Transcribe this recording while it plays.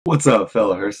What's up,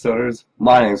 fellow Hearthstoners?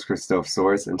 My name's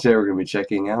Source, and today we're going to be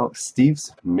checking out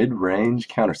Steve's mid-range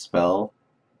Counterspell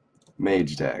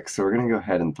Mage deck. So we're going to go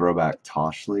ahead and throw back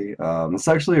Toshli. It's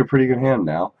actually a pretty good hand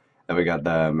now that we got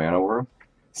the Mana Worm.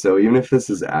 So even if this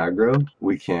is aggro,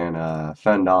 we can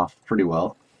fend off pretty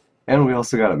well. And we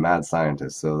also got a Mad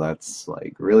Scientist, so that's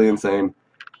like really insane.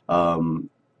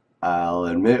 I'll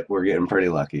admit we're getting pretty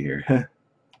lucky here.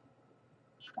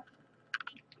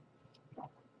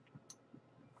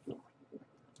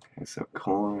 Okay, so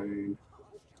coin,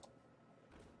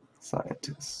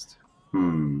 scientist.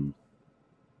 Hmm.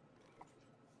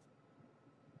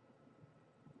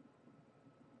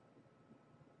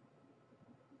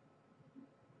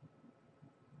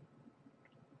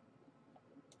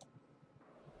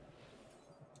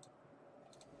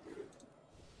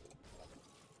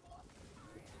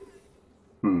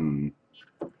 Hmm.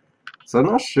 So I'm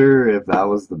not sure if that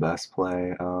was the best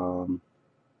play.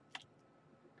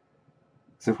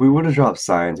 So if we would have dropped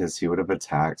scientist, he would have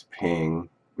attacked ping.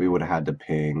 We would have had to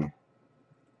ping.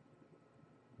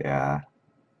 Yeah.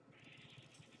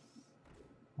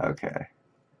 Okay.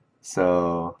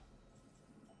 So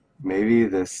maybe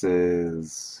this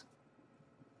is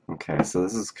okay. So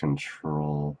this is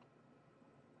control,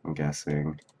 I'm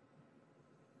guessing.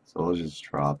 So we'll just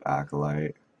drop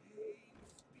acolyte.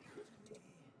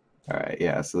 All right.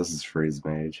 Yeah. So this is freeze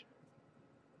mage.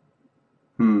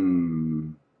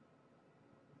 Hmm.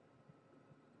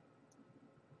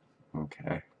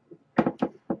 Okay.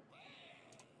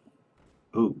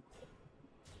 Ooh.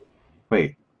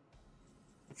 Wait.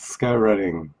 This guy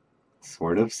running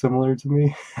sort of similar to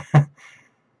me.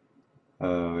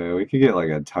 Oh yeah, we could get like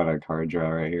a ton of card draw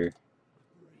right here.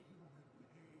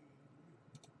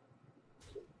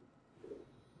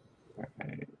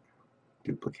 Alright,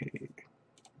 duplicate.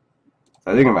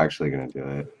 So I think I'm actually gonna do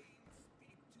it.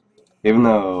 Even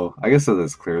though, I guess so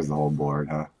this clears the whole board,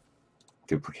 huh?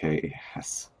 Duplicate,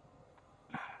 yes.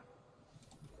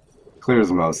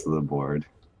 Clears most of the board.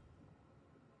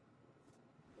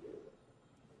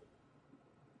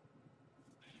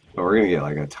 But we're gonna get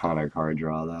like a ton of card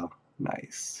draw though.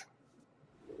 Nice.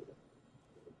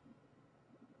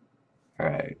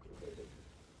 Alright.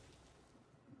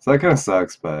 So that kind of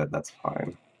sucks, but that's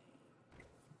fine.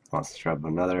 Wants to trap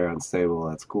another unstable,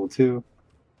 that's cool too.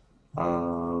 We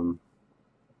can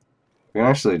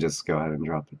actually just go ahead and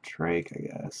drop the Drake, I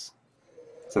guess.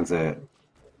 Since it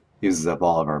uses up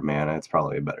all of our mana, it's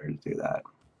probably better to do that.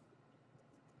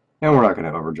 And we're not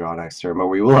going to overdraw next turn, but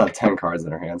we will have 10 cards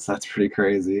in our hands, so that's pretty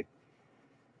crazy.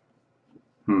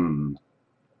 So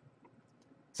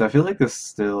I feel like this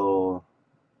still...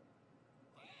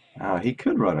 he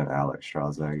could run an Alex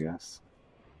Strauss, I guess.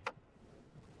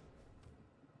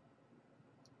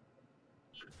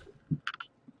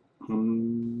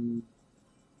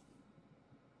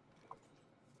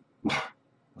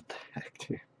 What the heck,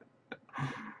 dude?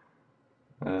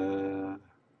 I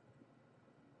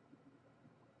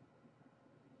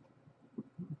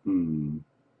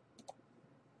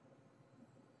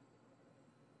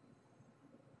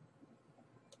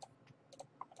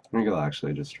think I'll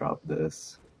actually just drop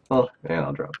this. Oh, and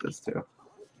I'll drop this too.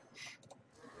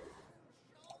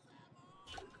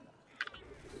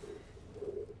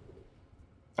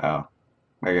 Oh,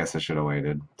 I guess I should have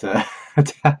waited to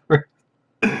attack her.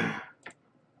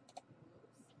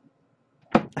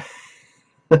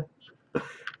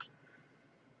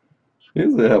 He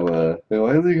doesn't have a.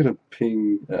 Why is he gonna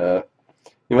ping? You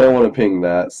might want to ping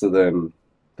that so then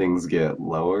things get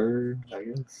lower, I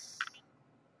guess.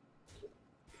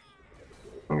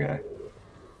 Okay.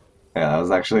 Yeah, that was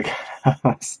actually kind of a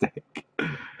mistake.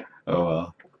 Oh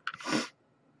well.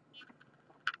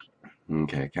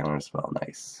 Okay, counterspell,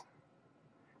 nice.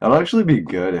 That'll actually be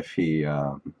good if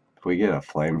if we get a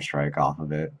flame strike off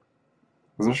of it.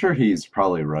 Because I'm sure he's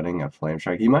probably running a flame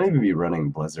strike. He might even be running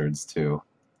blizzards too.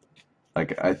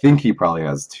 Like I think he probably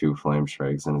has 2 flame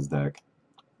strikes in his deck.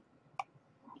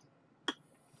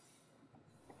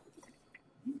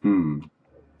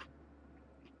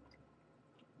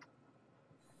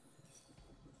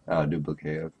 Oh,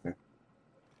 duplicate, okay.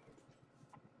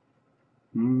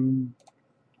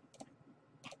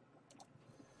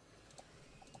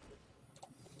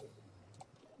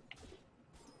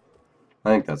 I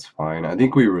think that's fine. I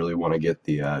think we really want to get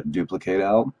the duplicate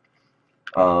out.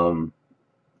 And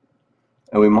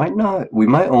we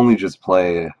might only just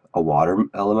play a water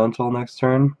elemental next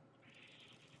turn.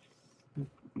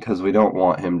 Because we don't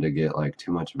want him to get like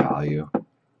too much value.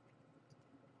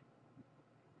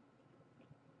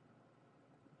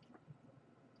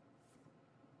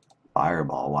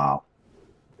 Fireball, wow.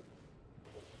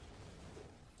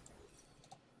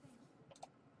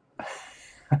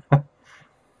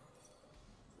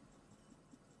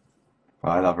 Oh,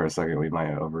 I thought for a second we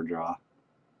might overdraw.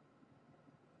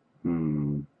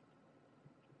 Hmm.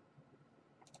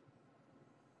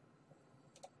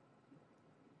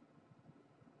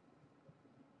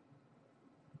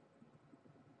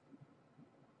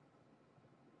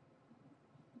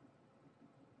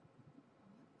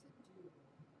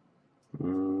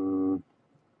 Mm.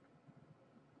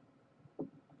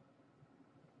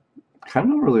 Kind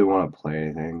of don't really want to play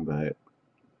anything, but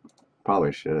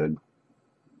probably should.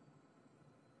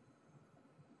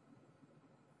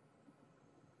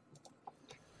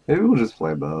 Maybe we'll just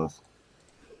play both.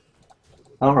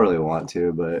 I don't really want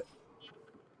to, but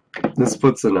this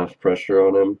puts enough pressure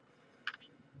on him.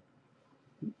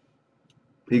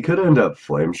 He could end up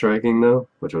flame striking though,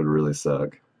 which would really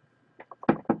suck.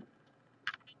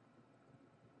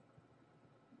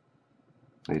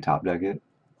 Did he top deck it?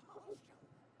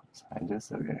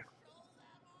 Scientist? Okay.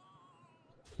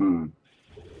 Hmm.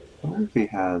 I wonder if he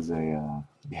has a,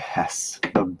 yes,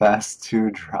 the best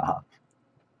 2-drop.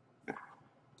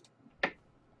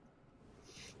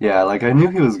 Yeah, like I knew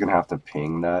he was gonna have to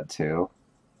ping that too.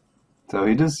 So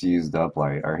he just used up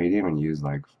like, or he didn't even use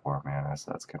like 4 mana,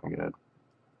 so that's kind of good.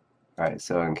 Alright,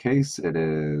 so in case it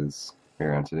is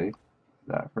Mirror Entity,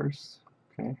 that first.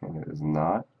 Okay, and it is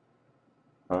not.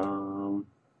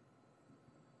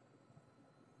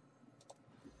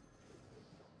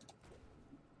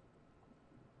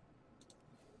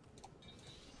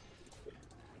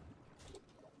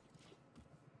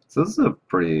 So this is a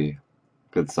pretty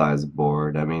good sized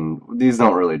board. I mean, these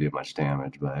don't really do much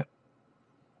damage, but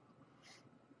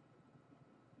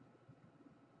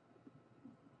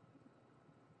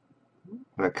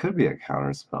that could be a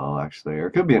counterspell actually, or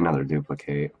it could be another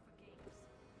duplicate.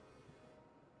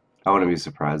 I wouldn't be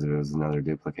surprised if it was another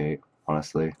duplicate,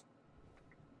 honestly.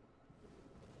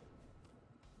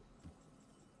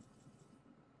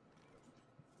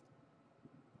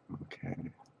 Okay.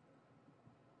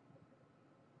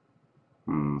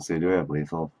 So do we have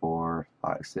lethal? 4,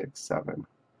 5, 6, 7.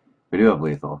 We do have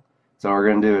lethal. So what we're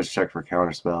gonna do is check for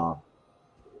counterspell.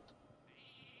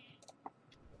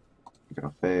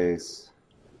 Go face.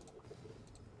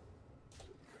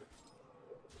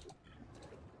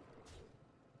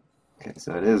 Okay,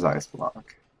 so it is ice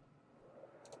block.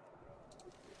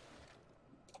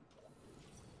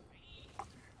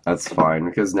 That's fine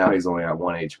because now he's only at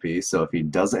 1 HP. So if he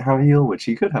doesn't have a heal, which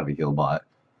he could have a heal bot,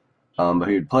 but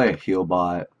he would play a heal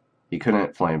bot. He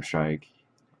couldn't flame strike.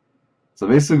 So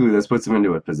basically, this puts him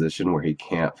into a position where he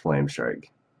can't flame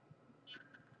strike.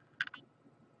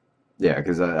 Yeah,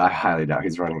 because I highly doubt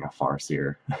he's running a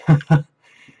Farseer. If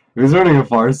he's running a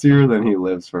Farseer, then he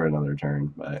lives for another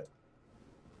turn. But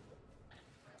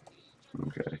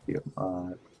okay, heal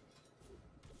bot.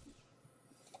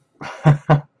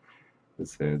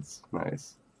 This hits.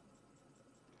 Nice.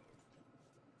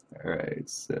 Alright,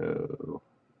 so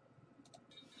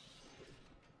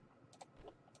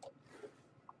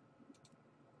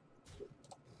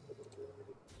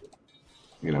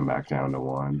get him back down to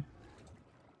 1.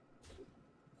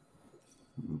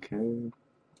 Okay.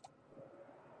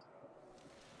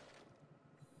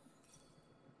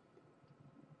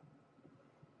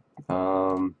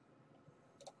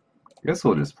 I guess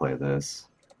we'll just play this.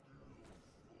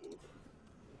 In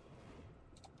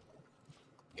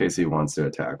case he wants to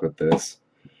attack with this.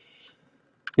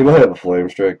 He might have a flame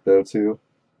strike though too.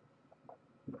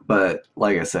 But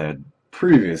like I said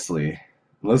previously,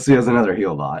 unless he has another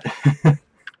heal bot.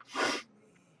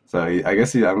 So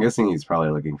I'm guessing he's probably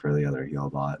looking for the other heal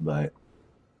bot, but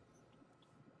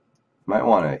might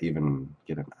want to even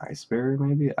get an Ice Bear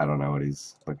maybe? I don't know what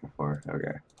he's looking for.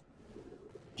 Okay.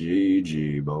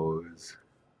 GG, boys.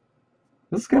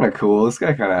 This is kind of cool. This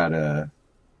guy kind of had a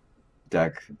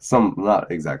deck,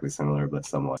 not exactly similar, but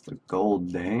somewhat. The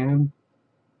Gold Dam?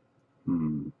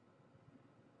 Do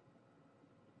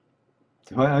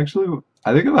I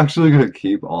think I'm actually going to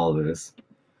keep all this.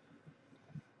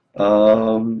 I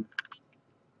don't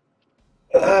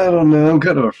know. I'm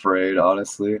kind of afraid,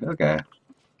 honestly. Okay.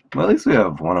 Well, at least we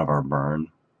have one of our burn.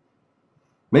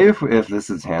 Maybe if this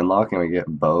is handlock and we get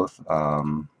both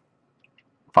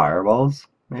fireballs,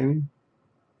 maybe?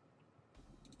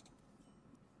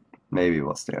 Maybe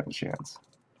we'll stand a chance.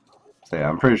 So yeah,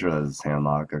 I'm pretty sure this is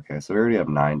handlock. Okay, so we already have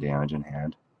 9 damage in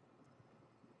hand.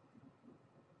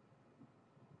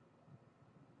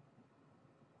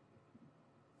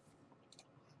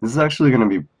 This is actually going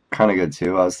to be kind of good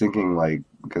too. I was thinking like,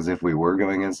 because if we were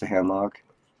going against a handlock,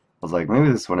 I was like,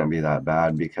 maybe this wouldn't be that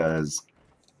bad because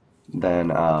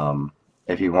then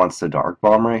if he wants to Dark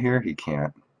Bomb right here, he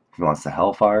can't. If he wants to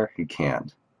Hellfire, he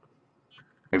can't.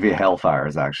 If he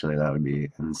Hellfires, actually, that would be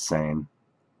insane.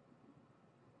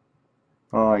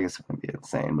 Well, I guess it wouldn't be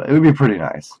insane, but it would be pretty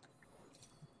nice.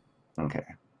 Okay.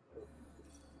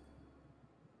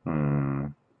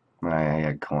 I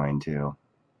had coin too.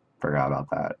 Forgot about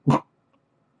that.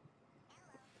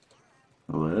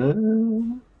 What?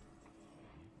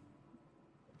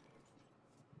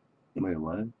 Wait,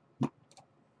 what?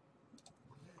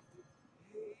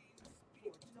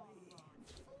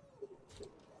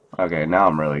 Okay, now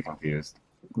I'm really confused.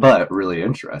 But really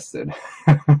interested.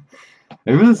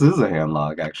 Maybe this is a hand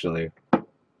log, actually.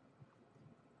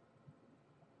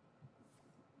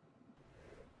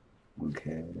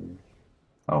 Okay.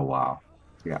 Oh, wow.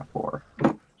 We got 4.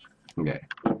 Okay.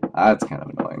 That's kind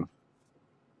of annoying.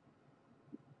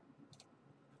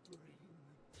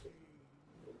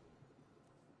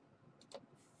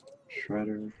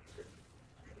 Shredder.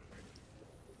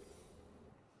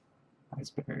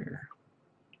 Ice barrier.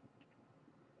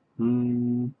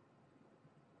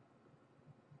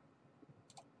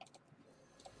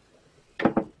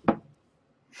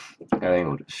 I think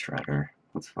we'll just Shredder.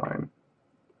 That's fine.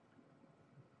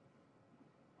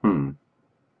 Okay,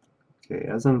 he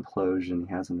has Implosion,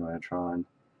 he has a Neutron.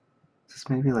 Is this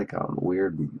maybe like a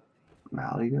weird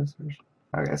Malleus or something?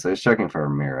 Okay, so he's checking for a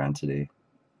mirror entity.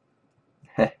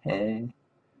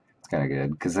 It's kind of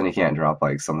good, because then he can't drop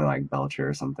like something like Belcher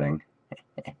or something.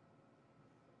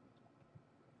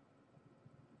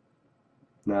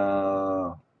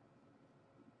 No.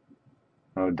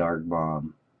 No Dark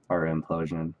Bomb or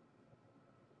Implosion.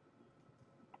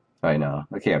 I know.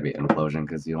 It can't be Implosion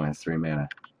because he only has 3 mana.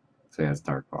 So he has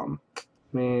Dark Bomb.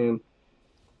 Man.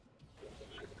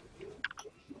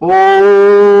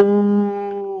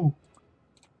 Oh!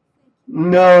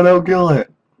 No, don't kill it.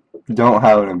 Don't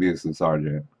have an abusive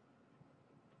sergeant.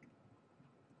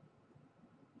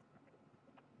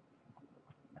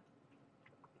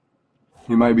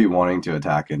 He might be wanting to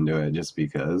attack into it just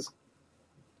because.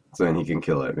 So then he can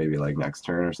kill it maybe like next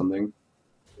turn or something.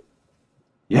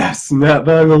 Yes, snap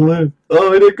back a lift.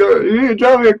 Oh, he didn't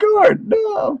draw me a card.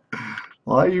 No.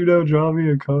 Why you don't draw me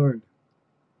a card?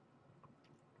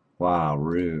 Wow,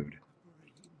 rude.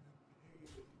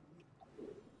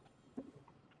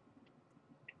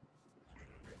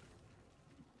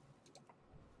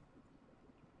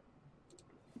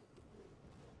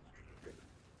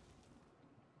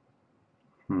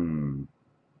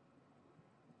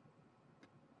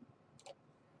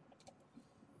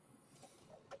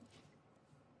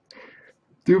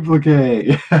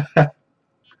 Duplicate.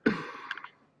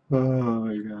 Oh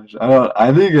my gosh.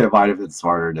 I think it might have been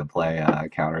smarter to play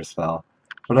Counterspell.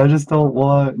 But I just don't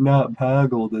want Nat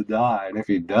Pagel to die. And if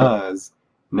he does,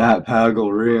 Nat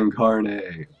Pagel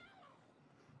reincarnate.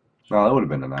 Oh, that would have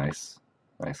been a nice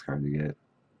card to get.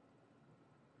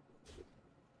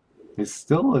 He's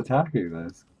still attacking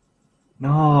this.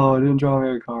 No, I didn't draw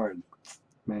me a card.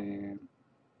 Man.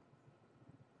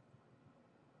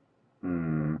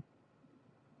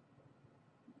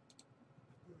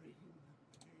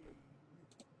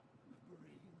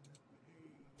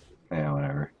 Yeah,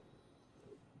 whatever.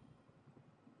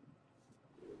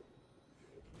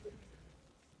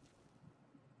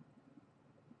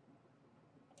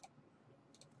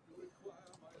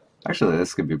 Actually,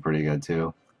 this could be pretty good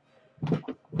too.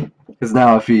 Because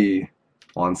now if he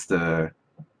wants to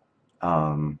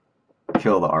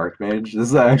kill the Archmage, this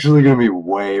is actually going to be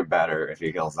way better if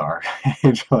he kills the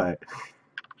Archmage, but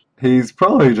he's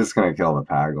probably just going to kill the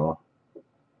Pagel.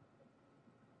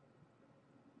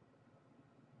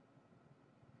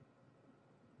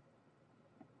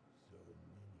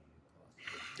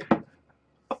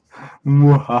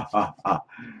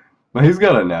 But he's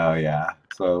gonna know, yeah.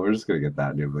 So we're just gonna get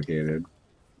that duplicated.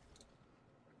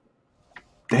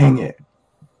 Dang it.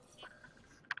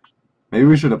 Maybe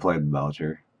we should have played the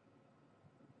Belcher.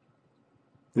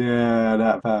 Yeah,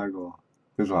 that Pagel.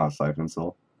 There's not a Siphon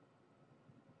Soul.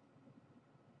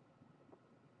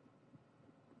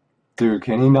 Dude,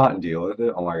 can he not deal with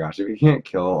it? Oh my gosh, if he can't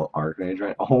kill Archmage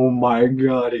right, oh my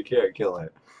god, he can't kill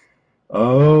it.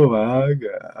 Oh my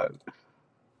god.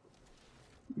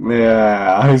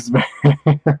 Yeah, Ice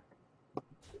Bear.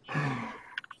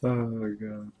 Oh my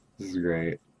god. This is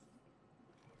great.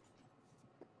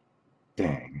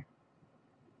 Dang.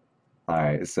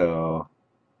 Alright, so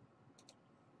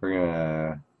we're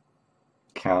gonna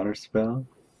counterspell.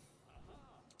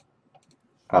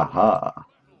 Aha.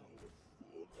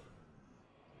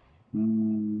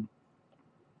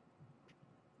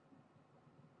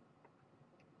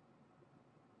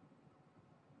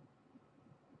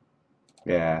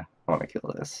 Yeah, I want to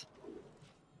kill this.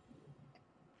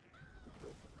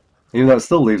 Even though it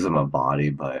still leaves him a body,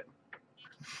 but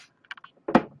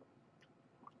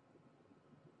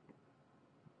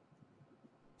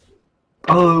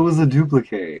Oh, it was a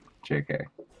duplicate. JK.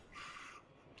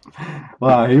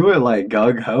 Wow, he went like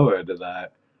gung-ho into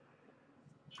that.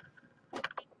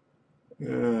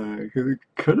 'Cause it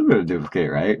could have been a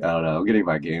duplicate, right? I don't know. I'm getting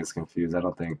my games confused. I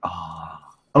don't think.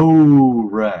 Ah. Oh,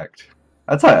 wrecked.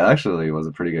 That's how it actually was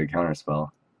a pretty good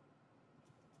counterspell.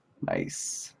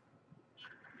 Nice.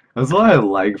 That's why I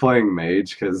like playing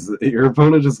Mage, because your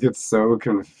opponent just gets so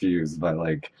confused by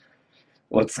like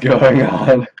what's going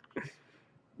on.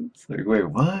 It's like, wait,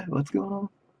 what? What's going on?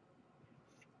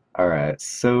 Alright,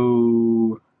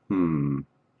 so oh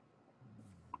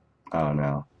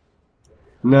no.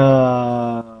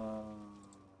 No,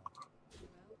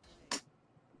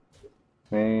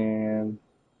 man.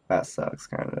 That sucks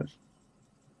kind of.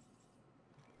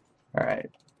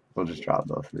 Alright. We'll just drop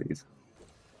both of these.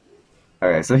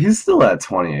 Okay, so he's still at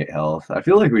 28 health. I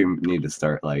feel like we need to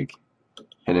start like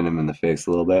hitting him in the face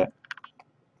a little bit.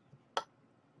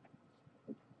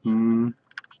 Hmm.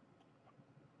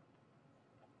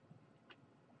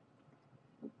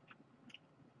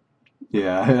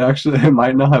 Yeah, it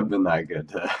might not have been that good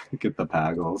to get the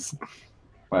Paggles.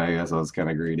 But I guess I was kind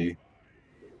of greedy.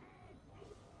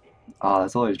 Oh,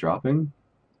 that's all he's dropping?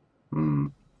 Hmm.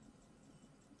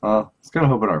 I was kind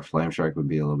of hoping our Flame Strike would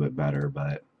be a little bit better,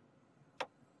 but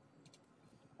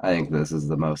I think this is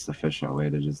the most efficient way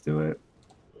to just do it.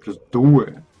 Just do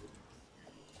it.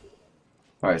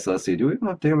 Alright, so let's see. Do we have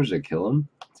enough damage to kill him?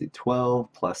 Let's see.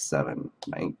 12 plus 7.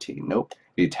 19. Nope.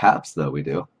 If he taps, though, we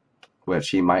do. Which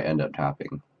he might end up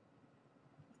tapping.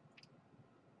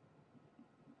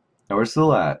 And we're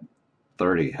still at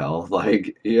 30 health.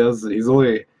 Like, he's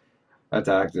only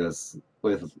attacked us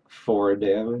with 4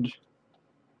 damage.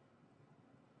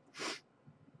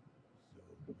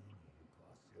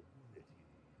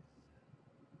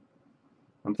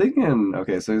 I'm thinking,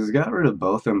 okay, so he's got rid of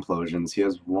both implosions. He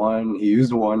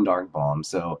used one Dark Bomb,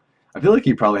 so I feel like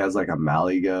he probably has like a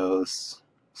Malygos,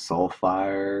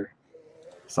 Soulfire,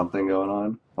 something going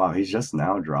on. Wow, he's just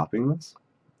now dropping this?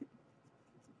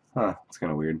 Huh, it's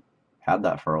kind of weird. Had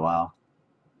that for a while.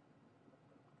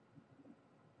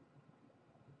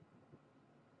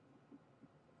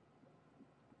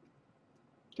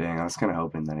 Dang, I was kind of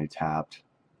hoping that he tapped.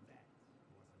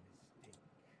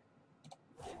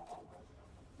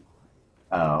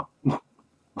 Oh.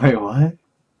 Wait, what?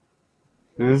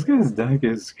 This guy's deck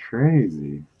is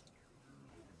crazy.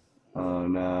 Oh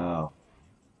no.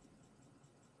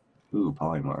 Ooh,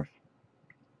 Polymorph.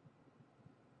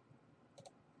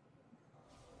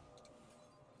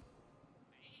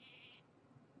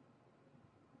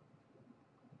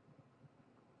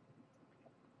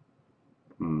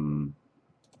 Hmm.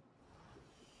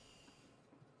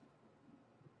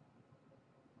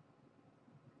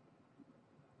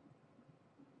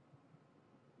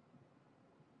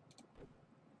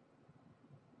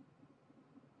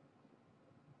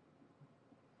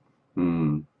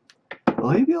 Hmm.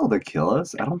 Will he be able to kill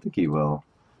us? I don't think he will.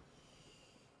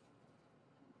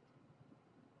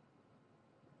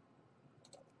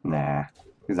 Nah,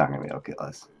 he's not gonna be able to kill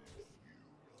us.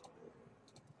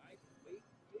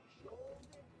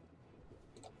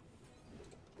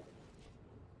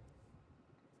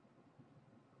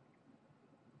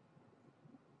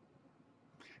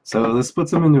 So this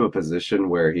puts him into a position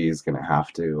where he's gonna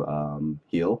have to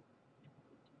heal,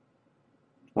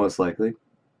 most likely.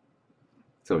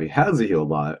 So he has a heal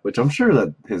bot, which I'm sure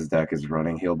that his deck is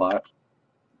running heal bot.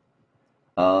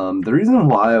 The reason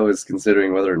why I was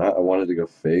considering whether or not I wanted to go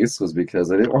face was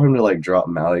because I didn't want him to like drop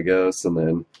Malygos and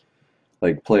then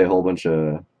like play a whole bunch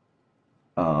of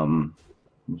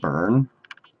burn,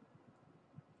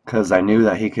 because I knew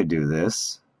that he could do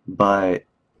this, but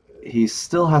he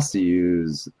still has to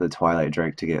use the Twilight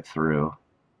Drake to get through.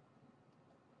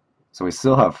 So we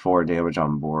still have 4 damage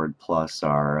on board plus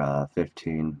our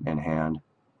 15 in hand.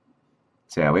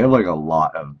 So yeah, we have like a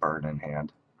lot of burn in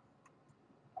hand.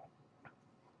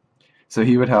 So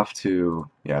he would have to,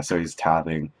 yeah, so he's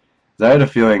tapping. I had a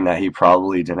feeling that he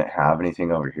probably didn't have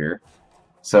anything over here.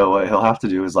 So what he'll have to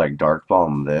do is like Dark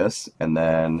Bomb this and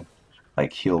then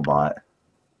like heal bot.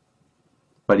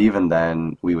 But even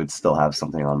then, we would still have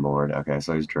something on board. Okay,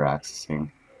 so he's Draxing.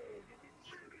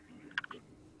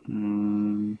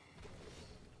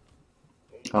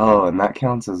 Oh, and that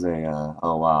counts as a,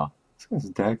 oh wow. This guy's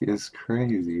deck is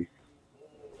crazy.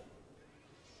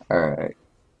 Alright.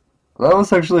 That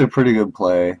was actually a pretty good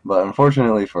play, but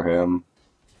unfortunately for him,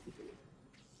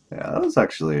 yeah, that was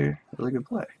actually a really good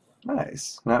play.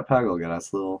 Nice. Matt Pagel got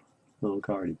us little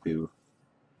cardy poo.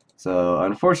 So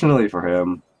unfortunately for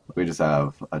him, we just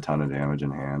have a ton of damage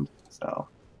in hand. So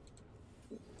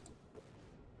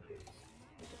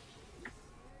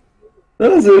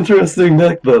That was an interesting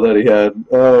deck though that he had.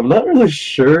 I'm not really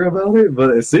sure about it, but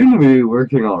it seemed to be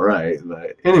working alright.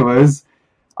 But anyways,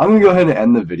 I'm gonna go ahead and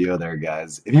end the video there,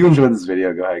 guys. If you enjoyed this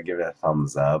video, go ahead and give it a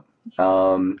thumbs up.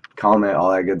 Comment,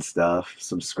 all that good stuff.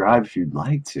 Subscribe if you'd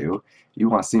like to. If you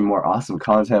want to see more awesome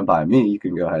content by me, you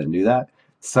can go ahead and do that.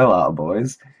 Sell out,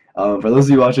 boys. For those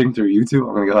of you watching through YouTube,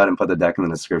 I'm going to go ahead and put the deck in the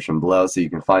description below so you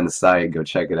can find the site, go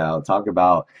check it out, talk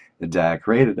about the deck,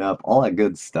 rate it up, all that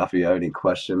good stuff. If you have any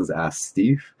questions, ask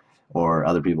Steve or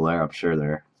other people there. I'm sure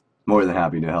they're more than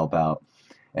happy to help out.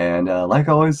 And like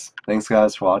always, thanks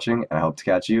guys for watching, and I hope to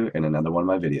catch you in another one of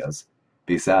my videos.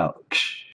 Peace out.